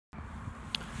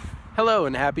Hello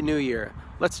and Happy New Year.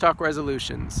 Let's talk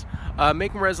resolutions.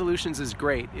 Making resolutions is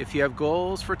great. If you have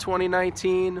goals for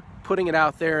 2019, putting it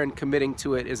out there and committing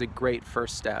to it is a great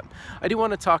first step. I do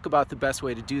want to talk about the best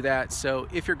way to do that, so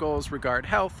if your goals regard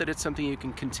health, that it's something you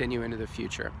can continue into the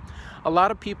future. A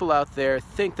lot of people out there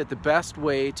think that the best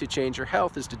way to change your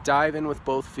health is to dive in with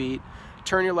both feet,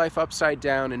 turn your life upside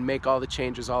down and make all the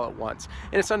changes all at once.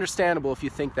 And it's understandable if you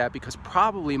think that, because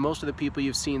probably most of the people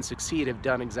you've seen succeed have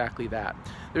done exactly that.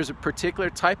 There's a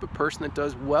particular type of person that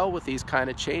does well with these kind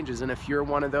of changes, and if you're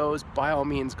one of those, by all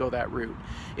means go that route.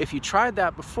 If you tried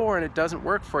that before and it doesn't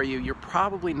work for you, you're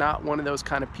probably not one of those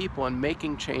kind of people, and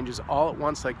making changes all at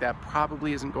once like that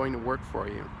probably isn't going to work for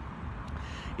you.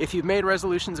 If you've made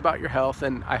resolutions about your health,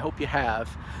 and I hope you have,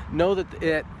 know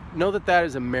that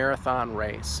is a marathon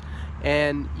race,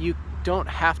 and you don't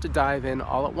have to dive in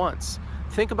all at once.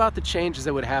 Think about the changes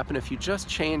that would happen if you just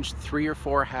changed 3 or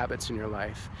 4 habits in your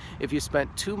life. If you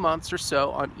spent 2 months or so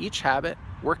on each habit,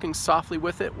 working softly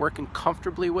with it, working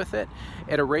comfortably with it,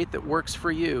 at a rate that works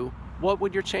for you, what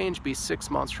would your change be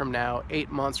 6 months from now, 8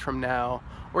 months from now,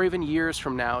 or even years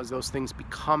from now, as those things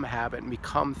become habit and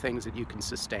become things that you can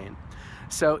sustain?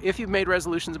 So if you've made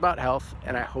resolutions about health,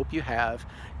 and I hope you have,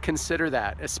 consider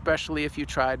that, especially if you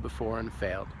tried before and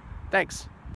failed. Thanks.